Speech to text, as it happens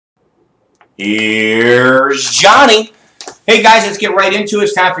Here's Johnny. Hey guys, let's get right into it.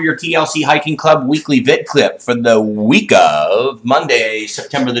 It's time for your TLC Hiking Club weekly vid clip for the week of Monday,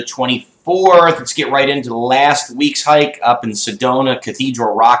 September the 24th. Let's get right into last week's hike up in Sedona,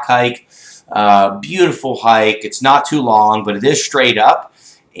 Cathedral Rock hike. Beautiful hike. It's not too long, but it is straight up.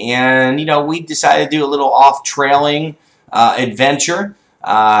 And, you know, we decided to do a little off-trailing adventure.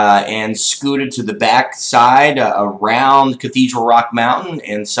 And scooted to the back side around Cathedral Rock Mountain,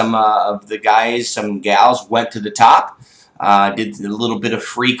 and some of the guys, some gals, went to the top. Did a little bit of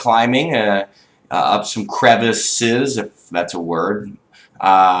free climbing up some crevices, if that's a word.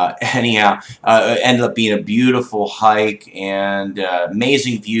 Anyhow, ended up being a beautiful hike and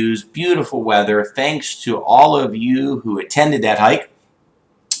amazing views, beautiful weather. Thanks to all of you who attended that hike.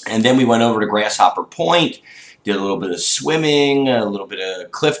 And then we went over to Grasshopper Point. Did a little bit of swimming, a little bit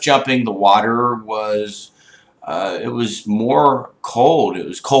of cliff jumping. The water was, it was more cold. It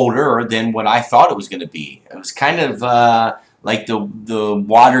was colder than what I thought it was going to be. It was kind of like the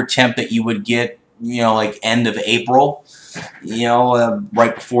water temp that you would get, you know, like end of April, you know,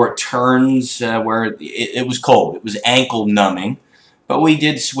 right before it turns, where it was cold. It was ankle numbing. But we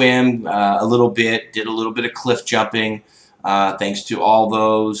did swim a little bit, did a little bit of cliff jumping. Thanks to all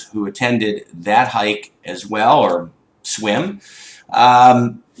those who attended that hike as well, or swim.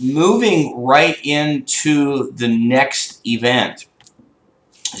 Moving right into the next event.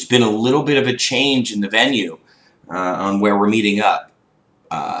 There's been a little bit of a change in the venue on where we're meeting up.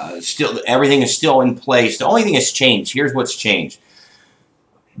 Still, everything is still in place. The only thing that's changed, here's what's changed.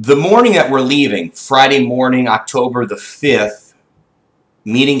 The morning that we're leaving, Friday morning, October the 5th,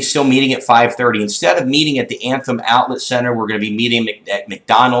 still meeting at 5:30. Instead of meeting at the Anthem Outlet Center, we're going to be meeting at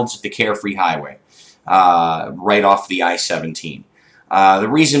McDonald's at the Carefree Highway, right off the I-17. The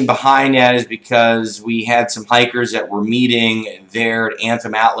reason behind that is because we had some hikers that were meeting there at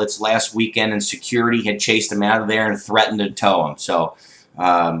Anthem Outlets last weekend, and security had chased them out of there and threatened to tow them. So,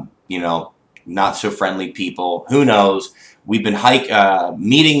 you know, not so friendly people. Who knows? We've been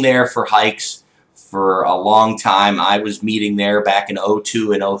meeting there for hikes for a long time. I was meeting there back in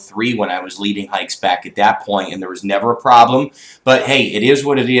 02 and 03 when I was leading hikes back at that point, and there was never a problem. But hey, it is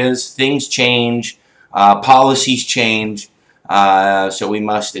what it is. Things change. Policies change. So we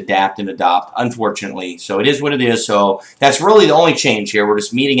must adapt and adopt, unfortunately. So it is what it is. So that's really the only change here. We're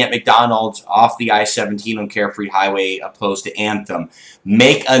just meeting at McDonald's off the I-17 on Carefree Highway, opposed to Anthem.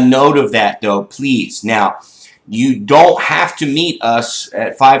 Make a note of that, though, please. Now, you don't have to meet us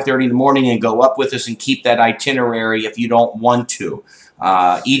at 5:30 in the morning and go up with us and keep that itinerary if you don't want to.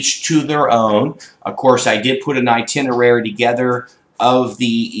 Each to their own. Of course, I did put an itinerary together of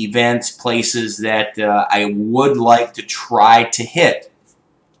the events, places that I would like to try to hit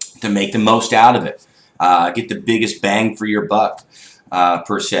to make the most out of it. Get the biggest bang for your buck,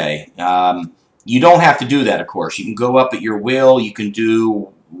 per se. You don't have to do that, of course. You can go up at your will. You can do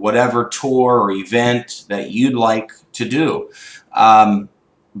whatever tour or event that you'd like to do.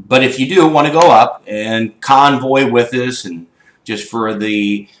 But if you do want to go up and convoy with us, and just for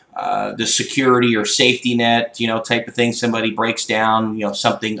the security or safety net, you know, type of thing, somebody breaks down, you know,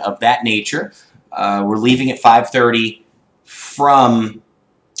 something of that nature, we're leaving at 5:30 from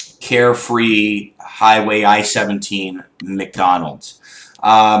Carefree Highway I-17 McDonald's.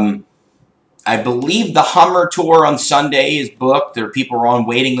 I believe the Hummer tour on Sunday is booked. There are people on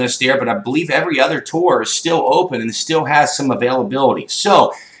waiting list there, but I believe every other tour is still open and still has some availability.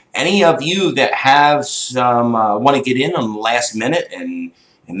 So any of you that have some want to get in on the last minute and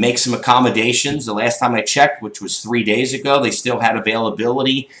make some accommodations, the last time I checked, which was 3 days ago, they still had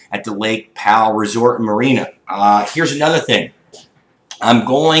availability at the Lake Powell Resort and Marina. Here's another thing. I'm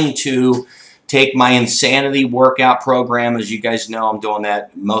going to take my insanity workout program. As you guys know, I'm doing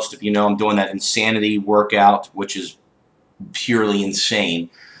that. Most of you know I'm doing that insanity workout, which is purely insane.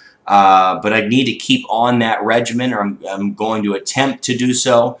 But I need to keep on that regimen, or I'm going to attempt to do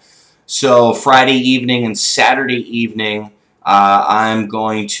so. So Friday evening and Saturday evening, I'm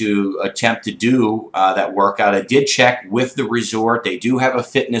going to attempt to do that workout. I did check with the resort. They do have a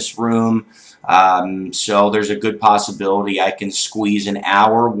fitness room. So there's a good possibility I can squeeze an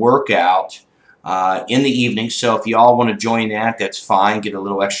hour workout in the evening. So if you all want to join that, that's fine. Get a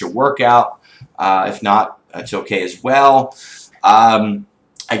little extra workout. If not, that's okay as well.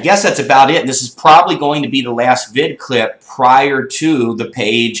 I guess that's about it. This is probably going to be the last vid clip prior to the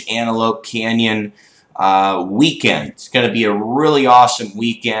Page Antelope Canyon weekend. It's going to be a really awesome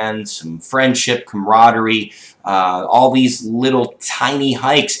weekend. Some friendship, camaraderie, all these little tiny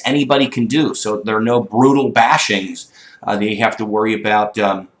hikes anybody can do. So there are no brutal bashings that you have to worry about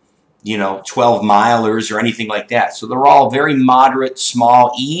you know, 12 milers or anything like that. So they're all very moderate,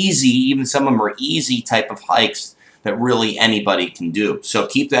 small, easy, even some of them are easy type of hikes that really anybody can do. So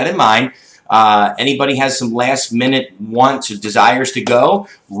keep that in mind. Anybody has some last minute wants or desires to go,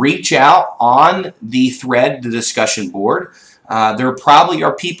 reach out on the thread, the discussion board. There probably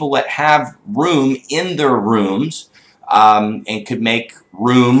are people that have room in their rooms and could make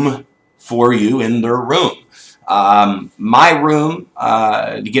room for you in their room. My room,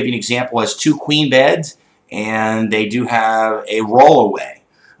 to give you an example, has 2 queen beds, and they do have a rollaway.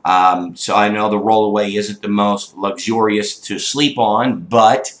 So I know the rollaway isn't the most luxurious to sleep on,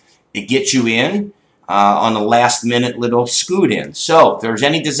 but it gets you in on the last minute little scoot in. So if there's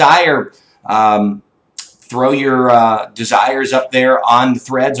any desire, throw your desires up there on the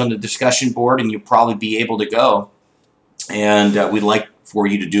threads on the discussion board, and you'll probably be able to go. And we'd like for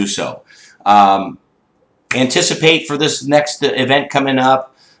you to do so. Anticipate for this next event coming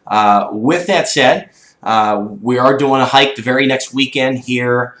up. With that said, we are doing a hike the very next weekend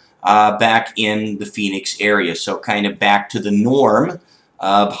here back in the Phoenix area. So kind of back to the norm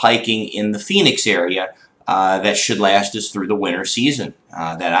of hiking in the Phoenix area that should last us through the winter season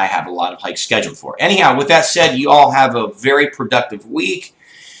that I have a lot of hikes scheduled for. Anyhow, with that said, you all have a very productive week.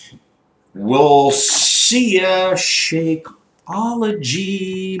 We'll see ya. Shakeology,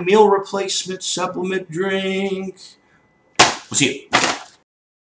 meal replacement, supplement drink. We'll see you.